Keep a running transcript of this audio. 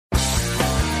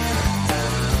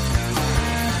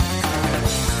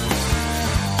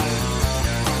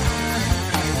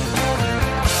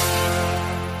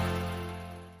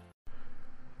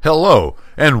Hello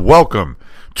and welcome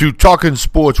to Talking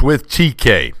Sports with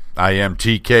TK. I am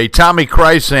TK, Tommy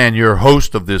Krysan, your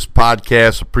host of this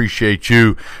podcast. Appreciate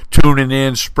you tuning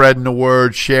in, spreading the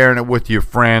word, sharing it with your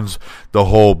friends, the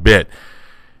whole bit.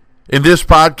 In this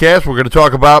podcast, we're going to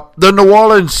talk about the New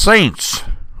Orleans Saints,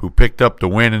 who picked up the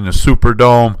win in the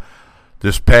Superdome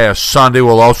this past Sunday.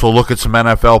 We'll also look at some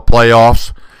NFL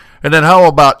playoffs. And then how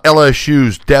about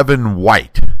LSU's Devin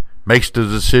White makes the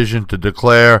decision to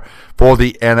declare for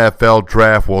the NFL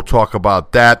draft. We'll talk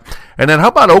about that. And then how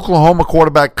about Oklahoma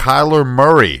quarterback Kyler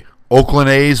Murray? Oakland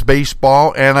A's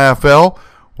baseball, NFL.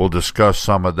 We'll discuss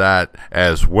some of that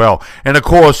as well. And, of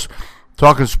course,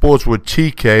 Talking Sports with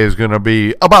TK is going to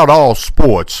be about all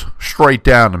sports, straight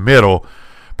down the middle.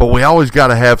 But we always got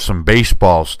to have some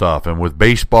baseball stuff. And with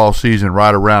baseball season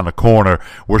right around the corner,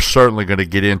 we're certainly going to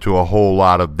get into a whole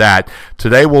lot of that.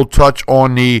 Today we'll touch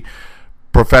on the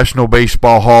Professional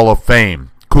Baseball Hall of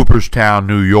Fame, Cooperstown,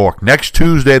 New York. Next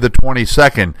Tuesday, the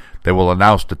 22nd, they will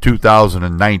announce the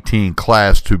 2019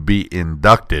 class to be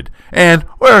inducted. And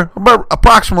we're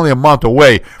approximately a month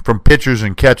away from pitchers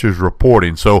and catchers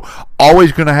reporting. So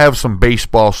always going to have some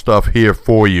baseball stuff here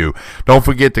for you. Don't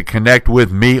forget to connect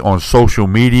with me on social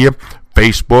media,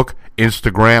 Facebook,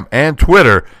 Instagram, and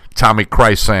Twitter. Tommy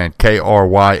Krysan,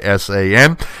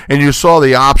 Krysan. And you saw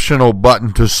the optional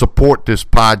button to support this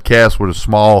podcast with a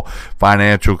small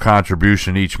financial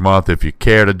contribution each month. If you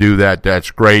care to do that, that's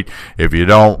great. If you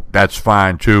don't, that's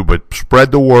fine too. But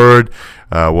spread the word.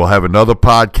 We'll have another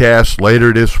podcast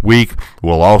later this week.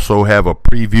 We'll also have a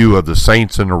preview of the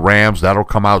Saints and the Rams. That'll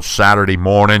come out Saturday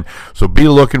morning. So be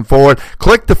looking for it.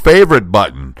 Click the favorite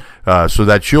button so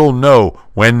that you'll know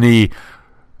when the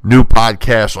new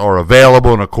podcasts are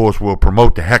available, and of course we'll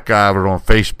promote the heck out of it on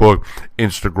Facebook,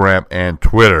 Instagram, and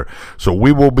Twitter. So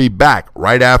we will be back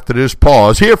right after this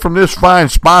pause. Hear from this fine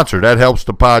sponsor. That helps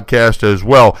the podcast as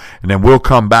well. And then we'll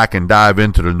come back and dive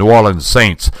into the New Orleans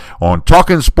Saints on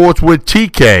Talking Sports with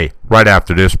TK right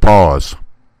after this pause.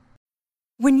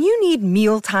 When you need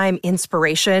mealtime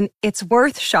inspiration, it's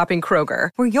worth shopping Kroger,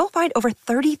 where you'll find over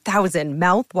 30,000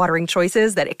 mouth-watering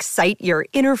choices that excite your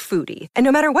inner foodie. And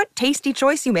no matter what tasty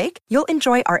choice you make, you'll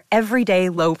enjoy our everyday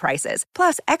low prices,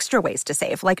 plus extra ways to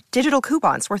save, like digital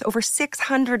coupons worth over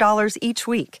 $600 each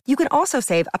week. You can also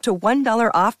save up to $1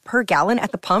 off per gallon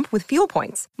at the pump with fuel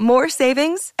points. More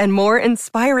savings and more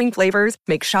inspiring flavors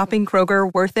make shopping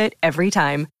Kroger worth it every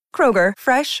time. Kroger,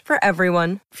 fresh for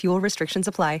everyone. Fuel restrictions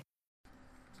apply.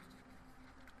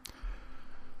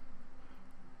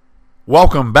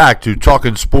 Welcome back to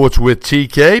Talking Sports with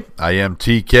TK. I am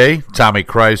TK, Tommy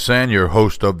Krysan, your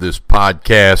host of this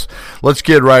podcast. Let's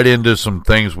get right into some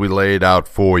things we laid out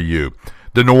for you.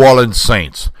 The New Orleans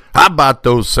Saints. How about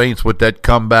those Saints with that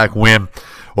comeback win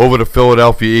over the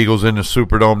Philadelphia Eagles in the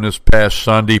Superdome this past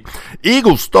Sunday?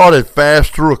 Eagles started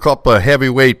fast, threw a couple of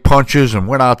heavyweight punches, and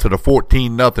went out to the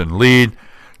 14-0 lead.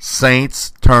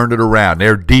 Saints turned it around.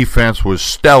 Their defense was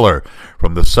stellar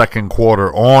from the second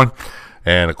quarter on.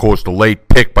 And, of course, the late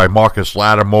pick by Marcus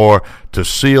Lattimore to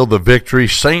seal the victory.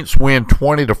 Saints win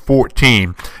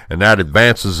 20-14, and that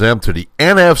advances them to the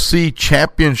NFC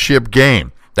Championship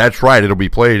game. That's right, it'll be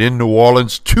played in New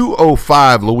Orleans,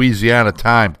 2:05 Louisiana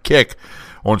time kick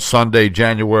on Sunday,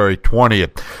 January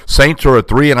 20th. Saints are a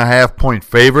 3.5-point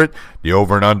favorite. The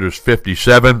over and under is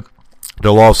 57.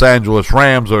 The Los Angeles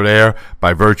Rams are there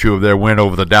by virtue of their win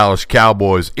over the Dallas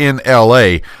Cowboys in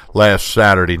L.A. last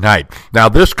Saturday night. Now,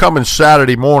 this coming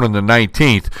Saturday morning, the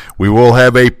 19th, we will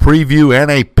have a preview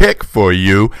and a pick for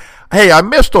you. Hey, I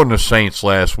missed on the Saints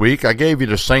last week. I gave you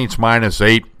the Saints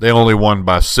 -8. They only won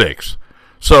by 6.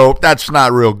 So that's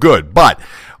not real good. But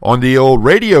on the old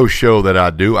radio show that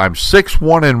I do, I'm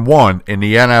 6-1-1 in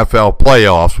the NFL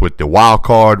playoffs with the wild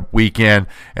card weekend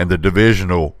and the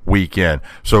divisional weekend.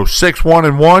 So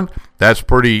 6-1-1, that's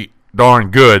pretty darn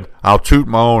good. I'll toot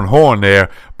my own horn there,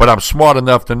 but I'm smart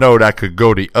enough to know that could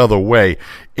go the other way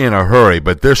in a hurry.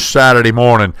 But this Saturday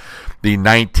morning, the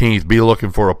 19th, be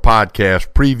looking for a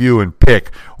podcast preview and pick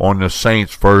on the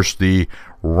Saints versus the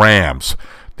Rams.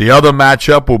 The other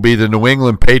matchup will be the New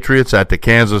England Patriots at the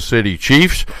Kansas City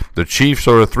Chiefs. The Chiefs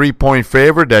are a 3-point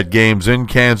favorite. That game's in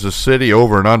Kansas City,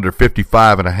 over and under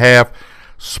 55.5.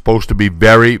 Supposed to be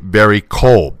very, very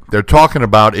cold. They're talking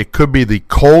about it could be the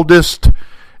coldest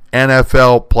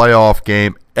NFL playoff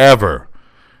game ever.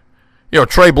 You know,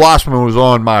 Trey Blossman was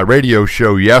on my radio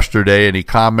show yesterday, and he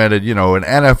commented, an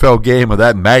NFL game of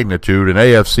that magnitude, an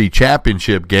AFC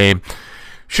championship game,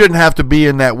 shouldn't have to be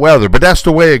in that weather, but that's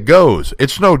the way it goes.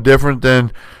 It's no different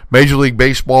than Major League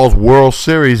Baseball's World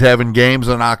Series having games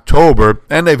in October,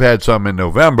 and they've had some in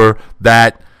November,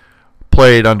 that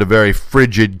played under very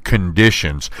frigid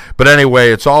conditions. But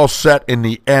anyway, it's all set in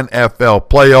the NFL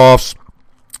playoffs.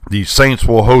 The Saints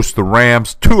will host the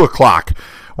Rams 2 o'clock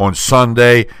on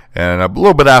Sunday, and a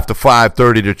little bit after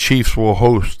 5:30, the Chiefs will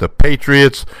host the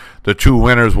Patriots. The two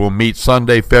winners will meet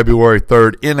Sunday, February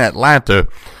 3rd in Atlanta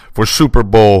for Super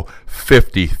Bowl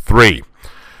 53.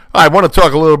 I want to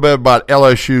talk a little bit about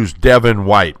LSU's Devin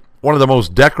White, one of the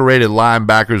most decorated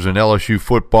linebackers in LSU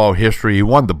football history. He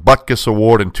won the Butkus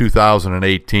Award in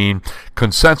 2018,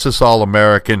 Consensus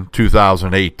All-American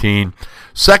 2018,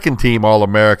 second-team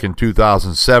All-American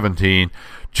 2017,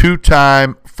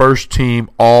 two-time first-team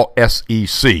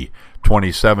All-SEC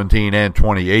 2017 and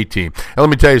 2018. And let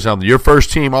me tell you something. Your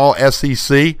first-team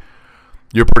All-SEC,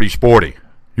 you're pretty sporty.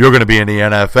 You're going to be in the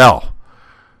NFL.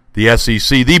 The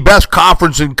SEC, the best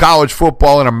conference in college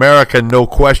football in America, no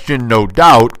question, no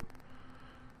doubt.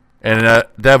 And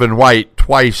Devin White,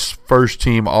 twice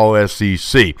first-team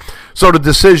All-SEC. So the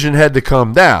decision had to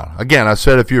come down. Again, I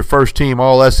said if you're first-team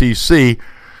All-SEC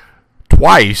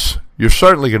twice, you're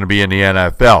certainly going to be in the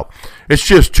NFL. It's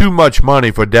just too much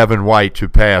money for Devin White to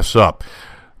pass up.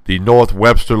 The North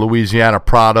Webster, Louisiana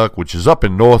product, which is up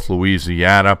in North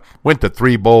Louisiana, went to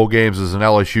 3 bowl games as an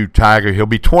LSU Tiger. He'll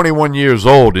be 21 years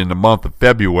old in the month of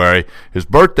February. His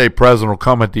birthday present will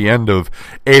come at the end of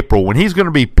April. When he's going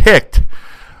to be picked,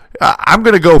 I'm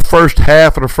going to go first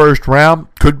half of the first round.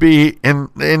 Could be in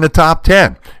the top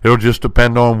 10. It'll just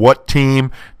depend on what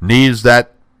team needs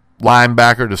that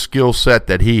linebacker, the skill set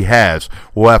that he has.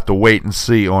 We'll have to wait and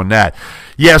see on that.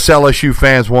 Yes, LSU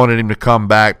fans wanted him to come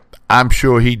back. I'm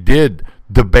sure he did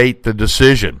debate the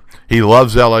decision. He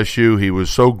loves LSU. He was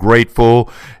so grateful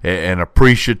and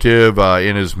appreciative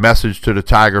in his message to the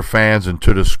Tiger fans and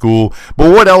to the school.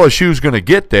 But what LSU is going to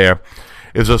get there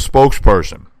is a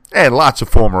spokesperson. And lots of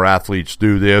former athletes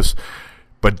do this.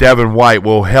 But Devin White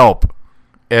will help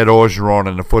Ed Orgeron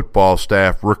and the football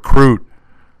staff recruit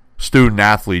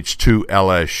student-athletes to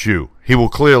LSU. He will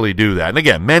clearly do that. And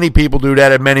again, many people do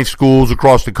that at many schools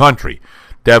across the country.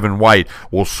 Devin White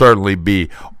will certainly be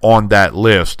on that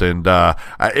list. And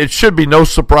it should be no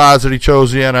surprise that he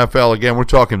chose the NFL. Again, we're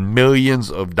talking millions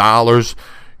of dollars.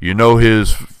 You know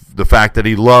the fact that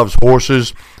he loves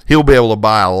horses. He'll be able to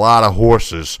buy a lot of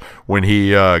horses when he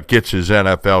gets his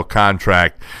NFL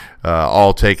contract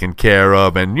all taken care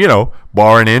of. And,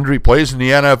 barring injury, plays in the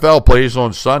NFL, plays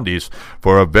on Sundays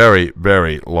for a very,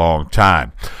 very long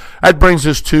time. That brings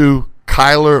us to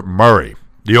Kyler Murray,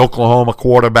 the Oklahoma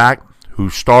quarterback, who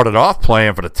started off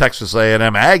playing for the Texas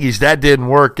A&M Aggies. That didn't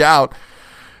work out.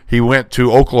 He went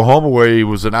to Oklahoma, where he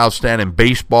was an outstanding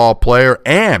baseball player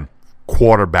and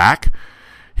quarterback.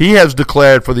 He has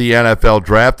declared for the NFL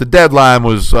draft. The deadline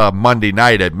was Monday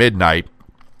night at midnight.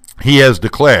 He has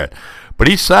declared. But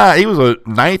he was a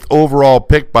 9th overall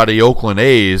pick by the Oakland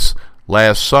A's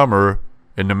last summer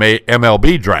in the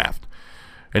MLB draft.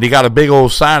 And he got a big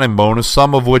old signing bonus,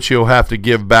 some of which he'll have to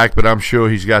give back, but I'm sure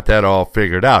he's got that all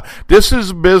figured out. This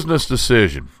is a business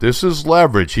decision. This is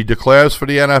leverage. He declares for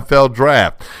the NFL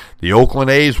draft. The Oakland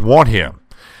A's want him.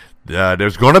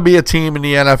 There's going to be a team in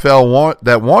the NFL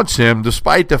that wants him,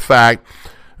 despite the fact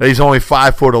that he's only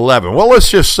 5'11". Well, let's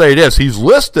just say this. He's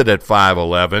listed at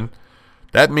 5'11".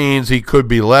 That means he could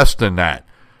be less than that.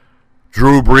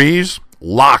 Drew Brees,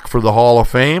 lock for the Hall of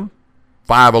Fame,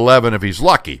 5'11" if he's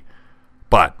lucky.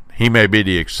 But he may be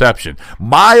the exception.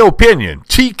 My opinion,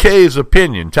 TK's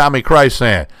opinion, Tommy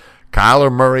Krysan,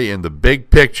 Kyler Murray in the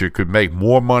big picture could make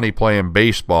more money playing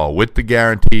baseball with the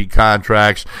guaranteed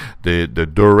contracts, the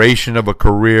duration of a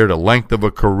career, the length of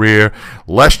a career,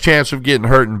 less chance of getting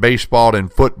hurt in baseball than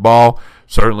football.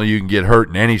 Certainly you can get hurt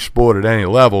in any sport at any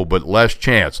level, but less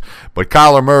chance. But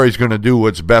Kyler Murray's going to do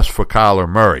what's best for Kyler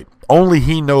Murray. Only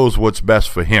he knows what's best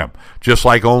for him, just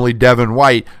like only Devin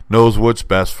White knows what's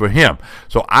best for him.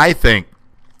 So I think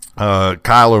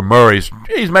Kyler Murray's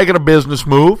making a business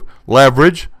move,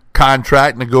 leverage,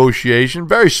 contract negotiation,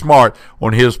 very smart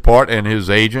on his part and his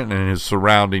agent and his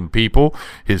surrounding people,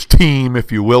 his team, if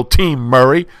you will, Team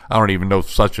Murray. I don't even know if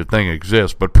such a thing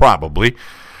exists, but probably.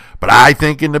 But I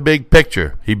think in the big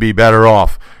picture, he'd be better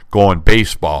off going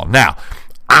baseball. Now,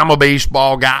 I'm a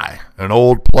baseball guy, an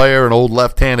old player, an old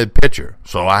left-handed pitcher.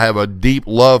 So I have a deep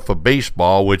love for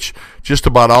baseball, which just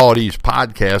about all of these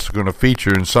podcasts are going to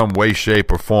feature in some way,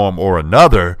 shape, or form or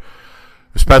another,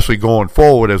 especially going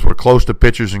forward as we're close to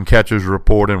pitchers and catchers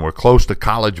reporting. We're close to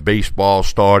college baseball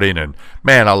starting. And,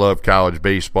 man, I love college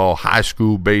baseball, high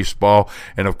school baseball,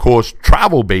 and, of course,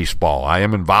 travel baseball. I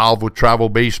am involved with travel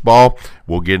baseball.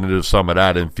 We'll get into some of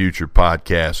that in future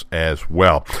podcasts as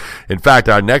well. In fact,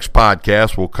 our next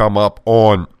podcast will come up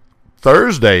on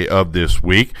Thursday of this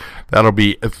week. That'll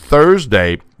be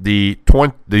Thursday, the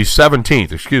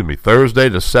 17th. Excuse me, Thursday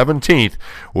the 17th.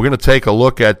 We're going to take a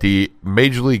look at the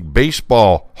Major League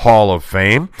Baseball Hall of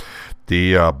Fame.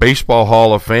 The Baseball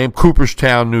Hall of Fame,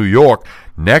 Cooperstown, New York.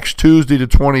 Next Tuesday the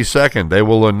 22nd, they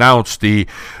will announce the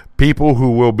people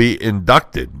who will be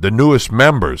inducted, the newest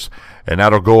members, and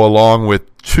that'll go along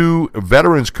with two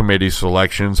Veterans Committee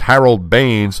selections, Harold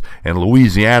Baines and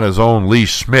Louisiana's own Lee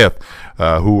Smith,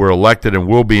 who were elected and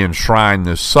will be enshrined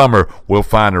this summer. We'll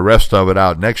find the rest of it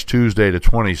out next Tuesday the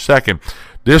 22nd.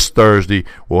 This Thursday,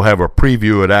 we'll have a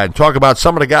preview of that and talk about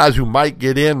some of the guys who might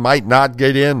get in, might not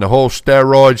get in, the whole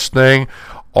steroids thing,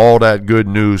 all that good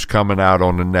news coming out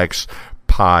on the next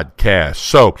podcast.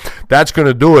 So that's going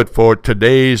to do it for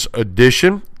today's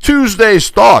edition. Tuesday's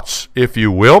thoughts, if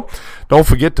you will. Don't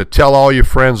forget to tell all your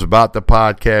friends about the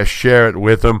podcast. Share it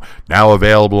with them. Now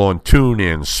available on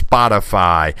TuneIn,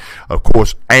 Spotify, of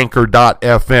course,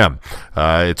 Anchor.fm.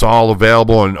 It's all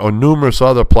available on numerous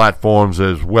other platforms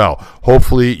as well.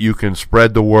 Hopefully you can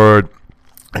spread the word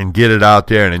and get it out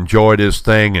there and enjoy this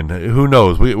thing. And who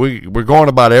knows, we're going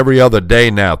about every other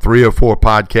day now, 3 or 4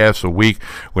 podcasts a week.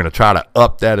 We're going to try to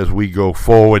up that as we go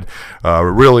forward. We're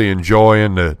really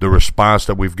enjoying the response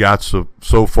that we've got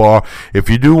so far. If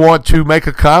you do want to make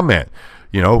a comment,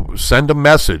 send a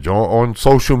message on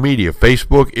social media,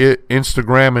 Facebook,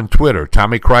 Instagram, and Twitter.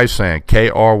 Tommy Krysan,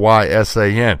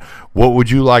 Krysan. What would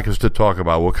you like us to talk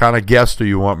about? What kind of guests do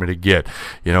you want me to get?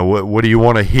 What do you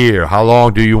want to hear? How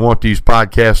long do you want these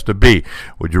podcasts to be?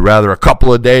 Would you rather a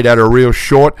couple a day that are real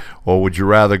short, or would you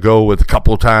rather go with a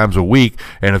couple of times a week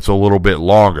and it's a little bit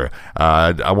longer?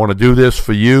 I want to do this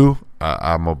for you.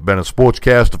 I've been a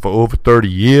sportscaster for over 30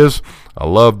 years. I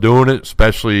love doing it,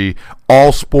 especially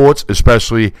all sports,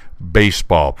 especially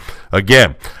baseball.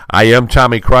 Again, I am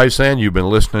Tommy Krysan. You've been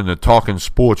listening to Talking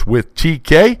Sports with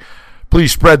TK.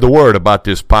 Please spread the word about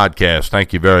this podcast.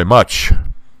 Thank you very much.